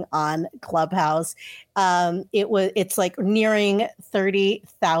following on Clubhouse. It's like nearing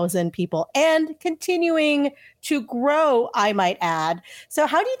 30,000 people and continuing to grow, I might add. So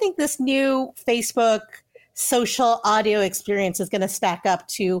how do you think this new Facebook social audio experience is going to stack up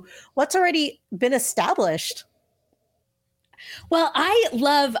to what's already been established? Well, I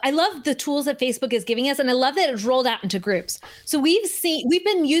love the tools that Facebook is giving us, and I love that it's rolled out into groups. So we've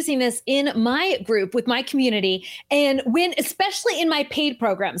been using this in my group with my community, and especially in my paid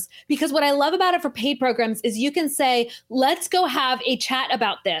programs, because what I love about it for paid programs is you can say, let's go have a chat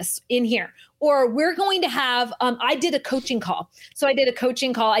about this in here. Or we're going to have, I did a coaching call. So I did a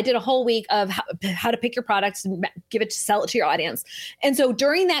coaching call. I did a whole week of how to pick your products and sell it to your audience. And so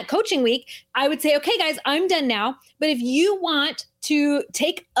during that coaching week, I would say, okay, guys, I'm done now. But if you want to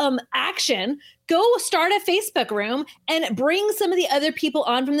take action, go start a Facebook room and bring some of the other people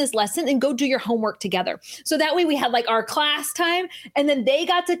on from this lesson and go do your homework together. So that way we had like our class time, and then they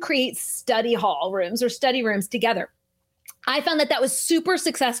got to create study hall rooms or study rooms together. I found that was super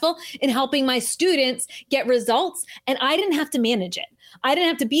successful in helping my students get results, and I didn't have to manage it. I didn't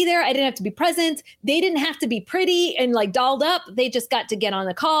have to be there. I didn't have to be present. They didn't have to be pretty and like dolled up. They just got to get on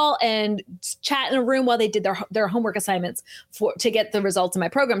the call and chat in a room while they did their homework assignments to get the results of my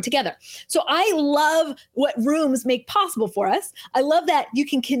program together. So I love what rooms make possible for us. I love that you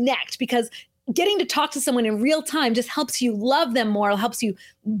can connect, because getting to talk to someone in real time just helps you love them more, helps you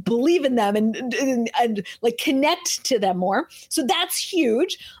believe in them and like connect to them more. So that's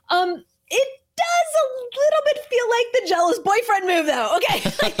huge. It does a little bit feel like the jealous boyfriend move, though. Okay,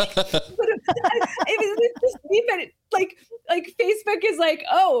 like Facebook is like,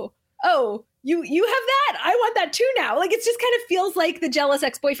 oh, you have that. I want that too now. Like it just kind of feels like the jealous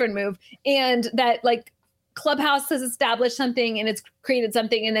ex-boyfriend move, and that like Clubhouse has established something and it's created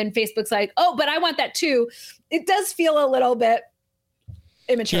something, and then Facebook's like, oh, but I want that too. It does feel a little bit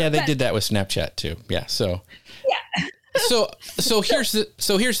immature. Yeah, they did that with Snapchat too. Yeah. So yeah. So here's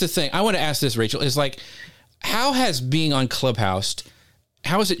the thing. I want to ask this, Rachel, is like, how has being on Clubhouse,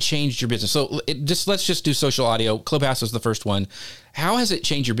 how has it changed your business? So let's just do social audio. Clubhouse was the first one. How has it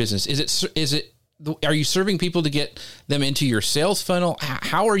changed your business? Are you serving people to get them into your sales funnel?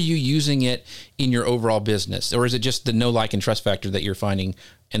 How are you using it in your overall business? Or is it just the know, like, and trust factor that you're finding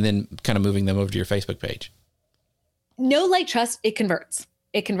and then kind of moving them over to your Facebook page? Know, like, trust, it converts.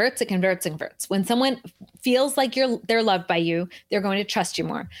 It converts. When someone feels like they're loved by you, they're going to trust you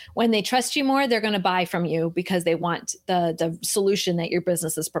more. When they trust you more, they're going to buy from you because they want the solution that your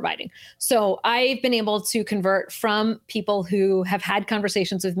business is providing. So I've been able to convert from people who have had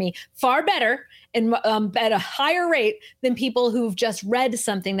conversations with me far better and at a higher rate than people who've just read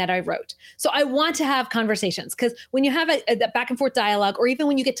something that I wrote. So I want to have conversations, because when you have a back and forth dialogue, or even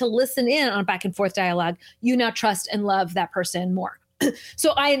when you get to listen in on back and forth dialogue, you now trust and love that person more.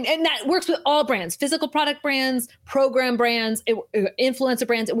 And that works with all brands, physical product brands, program brands, influencer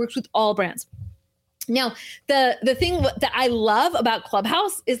brands. It works with all brands. Now, the thing that I love about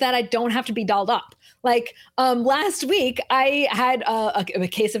Clubhouse is that I don't have to be dolled up. Like last week, I had a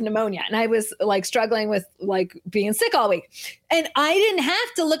case of pneumonia, and I was like struggling with like being sick all week. And I didn't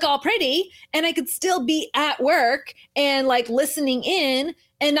have to look all pretty, and I could still be at work and like listening in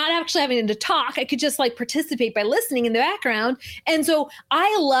and not actually having to talk. I could just like participate by listening in the background. And so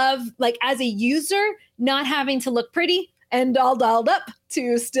I love, like, as a user, not having to look pretty and all dolled up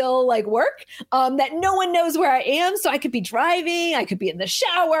to still like work, that no one knows where I am. So I could be driving, I could be in the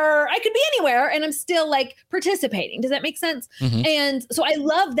shower, I could be anywhere, and I'm still like participating. Does that make sense? Mm-hmm. And so I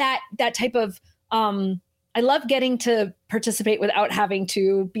love that type of, I love getting to participate without having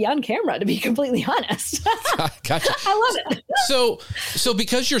to be on camera, to be completely honest. Gotcha. I love it. So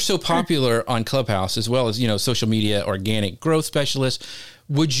because you're so popular on Clubhouse, as well as, social media organic growth specialist,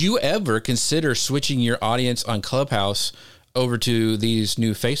 would you ever consider switching your audience on Clubhouse over to these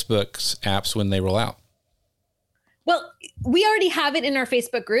new Facebook apps when they roll out? Well, we already have it in our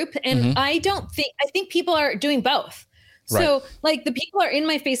Facebook group, and I think people are doing both. Right. So like the people are in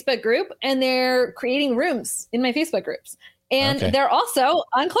my Facebook group and they're creating rooms in my Facebook groups. And they're also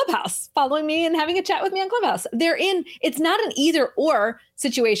on Clubhouse, following me and having a chat with me on Clubhouse. It's not an either or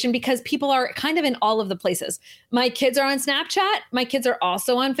situation, because people are kind of in all of the places. My kids are on Snapchat. My kids are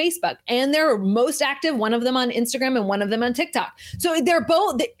also on Facebook, and they're most active, one of them on Instagram and one of them on TikTok. So they're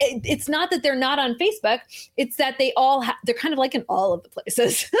both, it's not that they're not on Facebook. It's that they're kind of like in all of the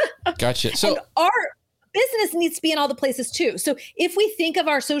places. Gotcha. So and our business needs to be in all the places too. So if we think of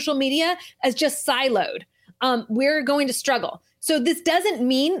our social media as just siloed, we're going to struggle. So this doesn't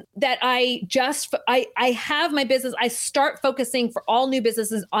mean that I have my business. I start focusing for all new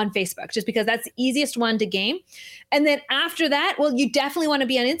businesses on Facebook, just because that's the easiest one to game. And then after that, well, you definitely want to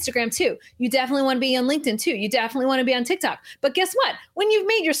be on Instagram too. You definitely want to be on LinkedIn too. You definitely want to be on TikTok. But guess what? When you've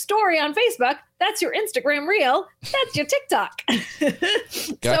made your story on Facebook, that's your Instagram reel. That's your TikTok.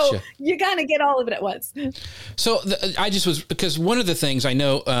 Gotcha. So you got to get all of it at once. So because one of the things I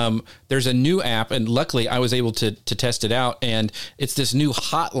know, there's a new app, and luckily I was able to test it out, and it's this new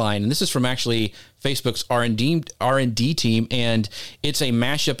hotline, and this is from actually Facebook's R&D team, and it's a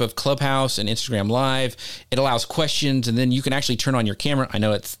mashup of Clubhouse and Instagram Live. It allows questions, and then you can actually turn on your camera. I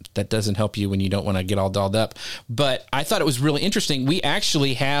know that doesn't help you when you don't want to get all dolled up, but I thought it was really interesting. We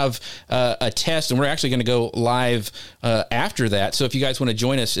actually have a test, and we're actually going to go live after that. So if you guys want to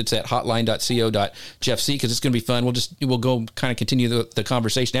join us, it's at hotline.co.jeffc, because it's going to be fun. We'll go kind of continue the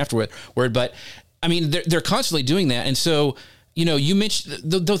conversation afterward. But I mean, they're constantly doing that, and so. You mentioned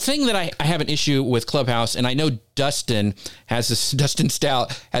the thing that I have an issue with Clubhouse, and I know Dustin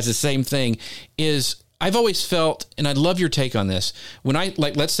Stout has the same thing, is I've always felt, and I'd love your take on this, when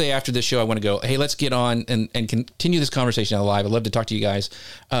let's say after this show, I want to go, hey, let's get on and continue this conversation out live. I'd love to talk to you guys.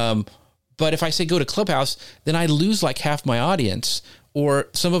 But if I say go to Clubhouse, then I lose like half my audience, or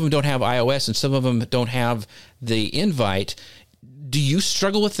some of them don't have iOS and some of them don't have the invite. Do you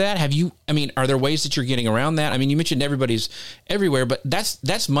struggle with that? Are there ways that you're getting around that? I mean, you mentioned everybody's everywhere, but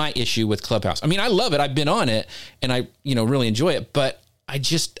that's my issue with Clubhouse. I mean, I love it. I've been on it and I, really enjoy it, but I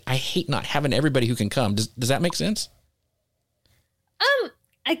hate not having everybody who can come. Does that make sense?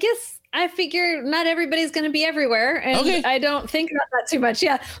 I guess I figure not everybody's going to be everywhere, and I don't think about that too much.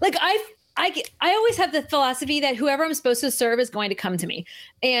 Yeah. Like I always have the philosophy that whoever I'm supposed to serve is going to come to me,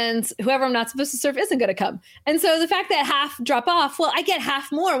 and whoever I'm not supposed to serve isn't going to come. And so the fact that half drop off, well, I get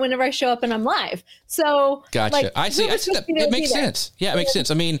half more whenever I show up and I'm live. So gotcha. Like, I see that. It makes sense. Yeah, it makes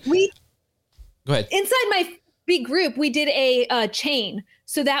sense. I mean, go ahead. Inside my big group, we did a chain.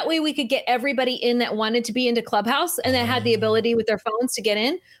 So that way we could get everybody in that wanted to be into Clubhouse and that had the ability with their phones to get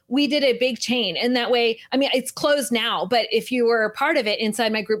in. We did a big chain. And that way, I mean, it's closed now, but if you were a part of it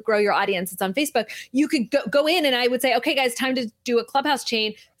inside my group, Grow Your Audience, it's on Facebook, you could go in and I would say, okay, guys, time to do a Clubhouse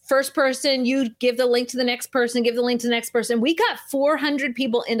chain. First person, you give the link to the next person, give the link to the next person. We got 400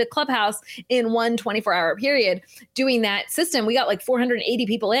 people into Clubhouse in one 24-hour period doing that system. We got like 480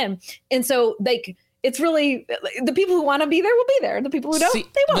 people in. And so it's really the people who want to be there will be there. The people who don't, they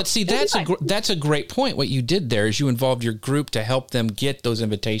won't. But see, that's a great point. What you did there is you involved your group to help them get those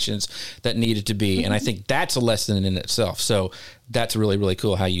invitations that needed to be. Mm-hmm. And I think that's a lesson in itself. So that's really, really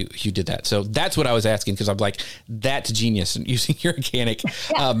cool how you did that. So that's what I was asking, because I'm like, that's genius using your organic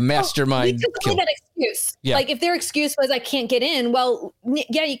mastermind. We took away that excuse. Yeah. Like if their excuse was I can't get in, well,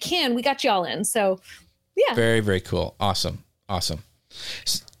 yeah, you can. We got you all in. So yeah. Very, very cool. Awesome.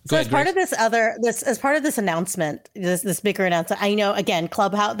 So as part of this announcement, this bigger announcement, I know again,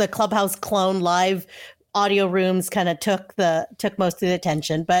 the Clubhouse clone live audio rooms kind of took most of the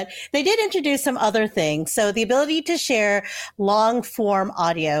attention, but they did introduce some other things. So the ability to share long form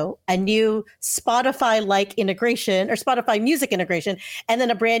audio, a new Spotify-like integration or Spotify music integration, and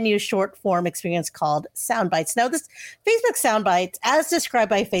then a brand new short form experience called Soundbites. Now this Facebook Soundbites, as described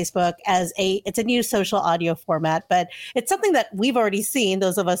by Facebook it's a new social audio format, but it's something that we've already seen,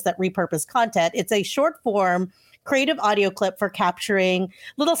 those of us that repurpose content. It's a short form creative audio clip for capturing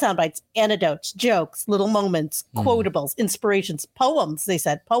little sound bites, anecdotes, jokes, little moments, quotables, inspirations, poems. They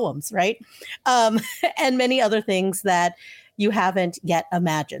said poems, right? And many other things that you haven't yet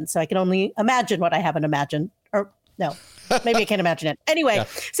imagined. So I can only imagine what I haven't imagined. Or no, maybe I can't imagine it. Anyway,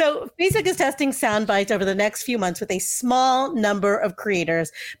 So Facebook is testing sound bites over the next few months with a small number of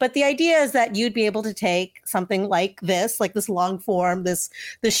creators. But the idea is that you'd be able to take something like this long form, this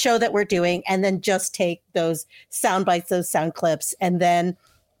show that we're doing, and then just take those sound bites, those sound clips, and then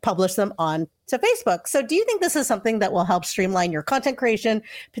publish them on to Facebook. So do you think this is something that will help streamline your content creation,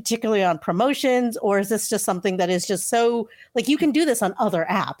 particularly on promotions? Or is this just something that is just so, like, you can do this on other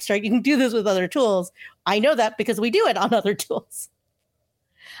apps, right? You can do this with other tools. I know that because we do it on other tools.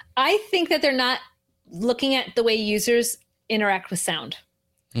 I think that they're not looking at the way users interact with sound.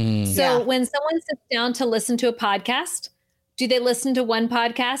 So when someone sits down to listen to a podcast, do they listen to one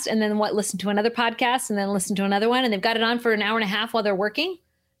podcast and then listen to another podcast and then listen to another one, and they've got it on for an hour and a half while they're working?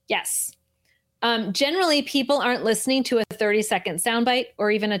 Yes. Generally, people aren't listening to a 30-second soundbite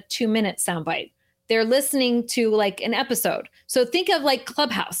or even a 2-minute soundbite. They're listening to like an episode. So think of like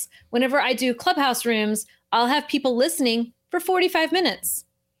Clubhouse. Whenever I do Clubhouse rooms, I'll have people listening for 45 minutes.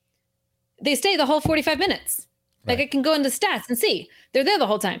 They stay the whole 45 minutes. Like I can go into stats and see they're there the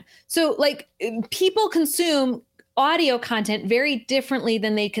whole time. So like people consume audio content very differently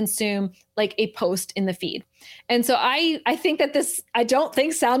than they consume like a post in the feed. And so I think that I don't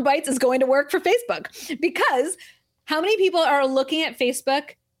think Soundbites is going to work for Facebook, because how many people are looking at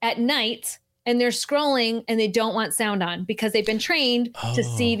Facebook at night and they're scrolling and they don't want sound on because they've been trained to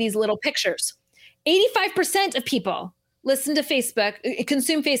see these little pictures? 85% of people listen to Facebook,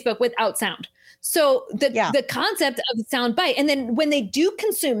 consume Facebook without sound. So the concept of sound bite, and then when they do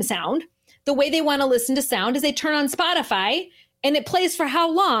consume sound, the way they want to listen to sound is they turn on Spotify and it plays for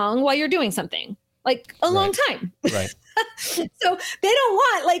how long while you're doing something? Like a long time. Right. So they don't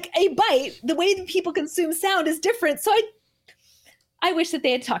want like a bite. The way that people consume sound is different. So I wish that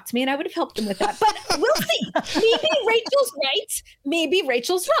they had talked to me and I would have helped them with that. But we'll see. Maybe Rachel's right. Maybe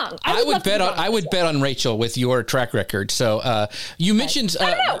Rachel's wrong. I would bet on Rachel with your track record. So you mentioned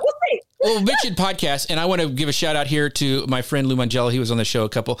I don't know. We'll see. Well, mentioned podcasts, and I want to give a shout out here to my friend Lou Mangello. He was on the show a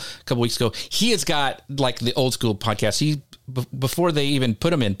couple weeks ago. He has got like the old school podcast. Before they even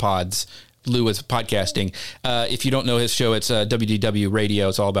put him in pods, Lou was podcasting. If you don't know his show, it's WDW Radio.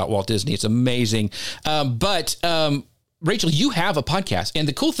 It's all about Walt Disney. It's amazing. But Rachel, you have a podcast, and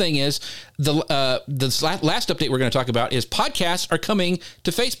the cool thing is the last update we're going to talk about is podcasts are coming to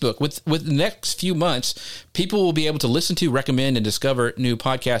Facebook. With the next few months, people will be able to listen to, recommend, and discover new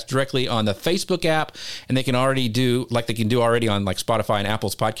podcasts directly on the Facebook app, and they can already do like they can do already on like Spotify and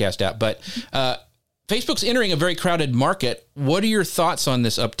Apple's podcast app. But Facebook's entering a very crowded market. What are your thoughts on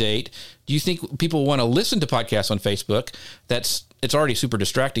this update? Do you think people want to listen to podcasts on Facebook? It's already super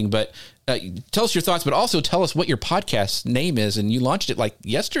distracting, but tell us your thoughts, but also tell us what your podcast name is. And you launched it like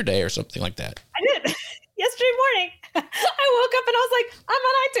yesterday or something like that. I did. Yesterday morning. I woke up and I was like, I'm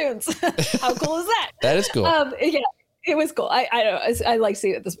on iTunes. How cool is that? That is cool. Yeah, it was cool. I like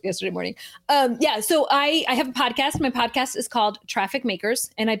seeing it this yesterday morning. So I have a podcast. My podcast is called Traffic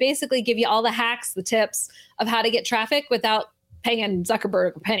Makers. And I basically give you all the hacks, the tips of how to get traffic without paying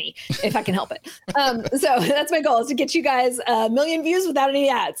Zuckerberg a penny, if I can help it. So that's my goal, is to get you guys 1 million views without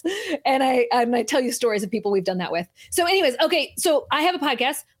any ads. And I tell you stories of people we've done that with. So anyways, okay. So I have a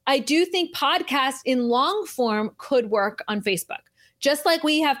podcast. I do think podcasts in long form could work on Facebook. Just like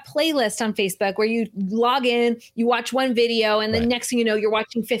we have playlists on Facebook where you log in, you watch one video, and the next thing you know, you're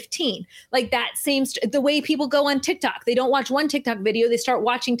watching 15. Like that the way people go on TikTok. They don't watch one TikTok video. They start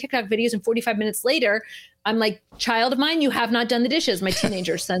watching TikTok videos, and 45 minutes later, I'm like, child of mine, you have not done the dishes. My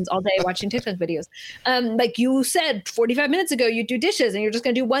teenager spends all day watching TikTok videos. Like you said 45 minutes ago, you do dishes and you're just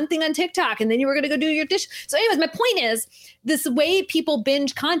going to do one thing on TikTok and then you were going to go do your dish. So anyways, my point is this way people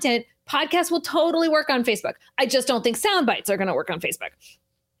binge content, podcasts will totally work on Facebook. I just don't think sound bites are going to work on Facebook.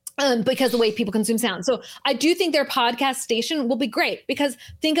 Because the way people consume sound. So I do think their podcast station will be great, because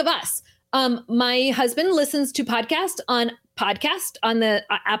think of us. My husband listens to podcast on the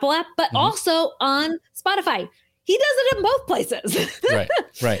Apple app, but also on Spotify. he does it in both places.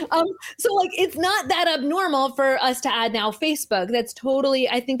 Right. So like, it's not that abnormal for us to add now Facebook. That's totally,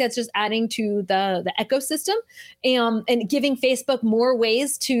 I think that's just adding to the ecosystem, and giving Facebook more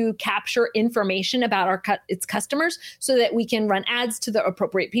ways to capture information about its customers so that we can run ads to the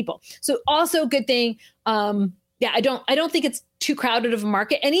appropriate people. So also good thing. I don't think it's too crowded of a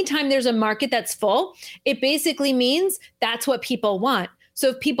market. Anytime there's a market that's full, it basically means that's what people want. So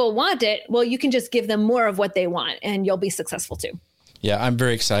if people want it, well, you can just give them more of what they want and you'll be successful too. Yeah, I'm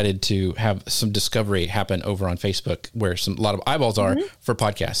very excited to have some discovery happen over on Facebook where a lot of eyeballs are for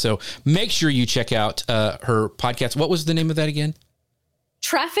podcasts. So make sure you check out her podcast. What was the name of that again?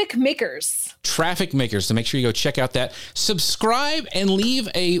 Traffic Makers. Traffic Makers. So make sure you go check out that. Subscribe and leave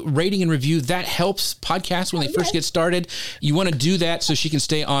a rating and review. That helps podcasts when they first get started. You want to do that so she can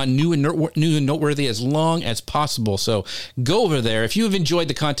stay on new and noteworthy as long as possible. So go over there. If you have enjoyed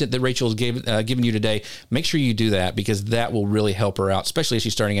the content that Rachel has given you today, make sure you do that because that will really help her out, especially as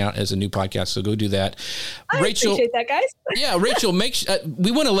she's starting out as a new podcast. So go do that. Rachel, appreciate that, guys. Yeah, Rachel,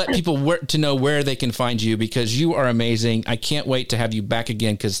 we want to let people to know where they can find you because you are amazing. I can't wait to have you back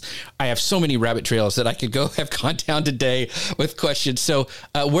again because I have so many rabbit trails that I could go have gone down today with questions. So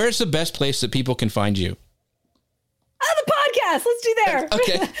where's the best place that people can find you? The podcast. Let's do there.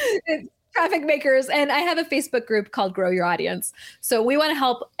 Okay. It's Traffic Makers. And I have a Facebook group called Grow Your Audience. So we want to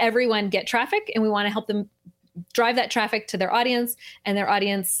help everyone get traffic and we want to help them drive that traffic to their audience and their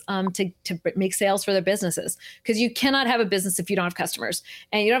audience to make sales for their businesses. Because you cannot have a business if you don't have customers,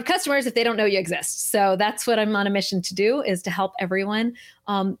 and you don't have customers if they don't know you exist. So that's what I'm on a mission to do, is to help everyone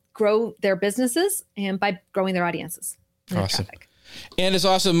grow their businesses and by growing their audiences. Awesome. And it's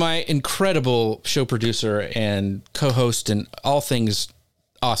also my incredible show producer and co-host and all things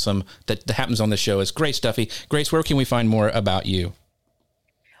awesome that happens on the show is Grace Duffy. Grace, where can we find more about you?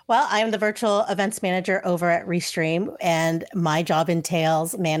 Well, I am the virtual events manager over at Restream, and my job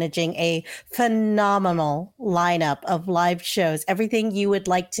entails managing a phenomenal lineup of live shows. Everything you would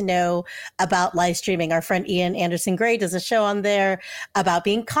like to know about live streaming. Our friend Ian Anderson Gray does a show on there about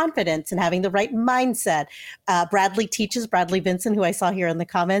being confident and having the right mindset. Bradley Vinson, who I saw here in the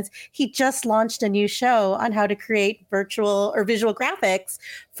comments, he just launched a new show on how to create virtual or visual graphics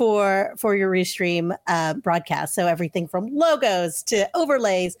for your Restream broadcast. So everything from logos to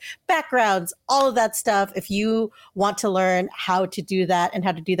overlays, backgrounds, all of that stuff. If you want to learn how to do that and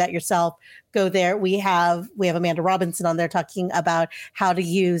how to do that yourself, go there. We have Amanda Robinson on there talking about how to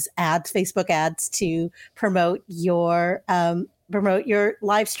use ads, Facebook ads, to promote your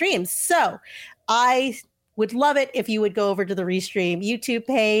live streams. So I would love it if you would go over to the Restream YouTube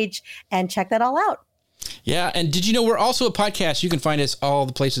page and check that all out. Yeah, and did you know we're also a podcast? You can find us all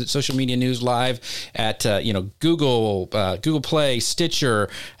the places at Social Media News Live at Google, Google Play, Stitcher,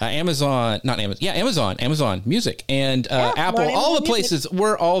 Amazon Music, and Apple. All the places,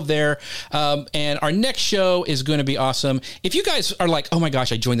 we're all there. And our next show is going to be awesome. If you guys are like, oh my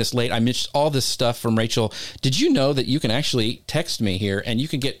gosh, I joined this late, I missed all this stuff from Rachel. Did you know that you can actually text me here and you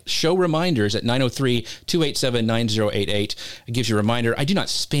can get show reminders at 903-287-9088? It gives you a reminder. I do not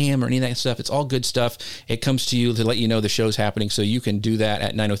spam or any of that stuff. It's all good stuff. It comes to you to let you know the show's happening, so you can do that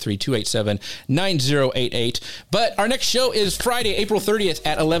at 903-287-9088. But our next show is Friday, April 30th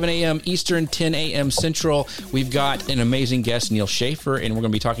at 11 a.m. Eastern, 10 a.m. Central. We've got an amazing guest, Neil Schaefer, and we're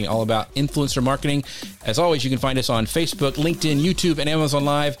going to be talking all about influencer marketing. As always, you can find us on Facebook, LinkedIn, YouTube, and Amazon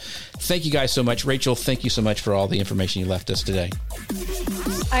Live. Thank you guys so much. Rachel, thank you so much for all the information you left us today.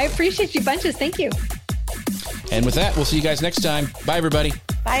 I appreciate you bunches. Thank you. And with that, we'll see you guys next time. Bye, everybody.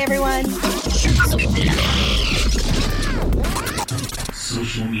 Bye, everyone.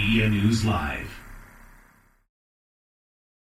 Social Media News Live.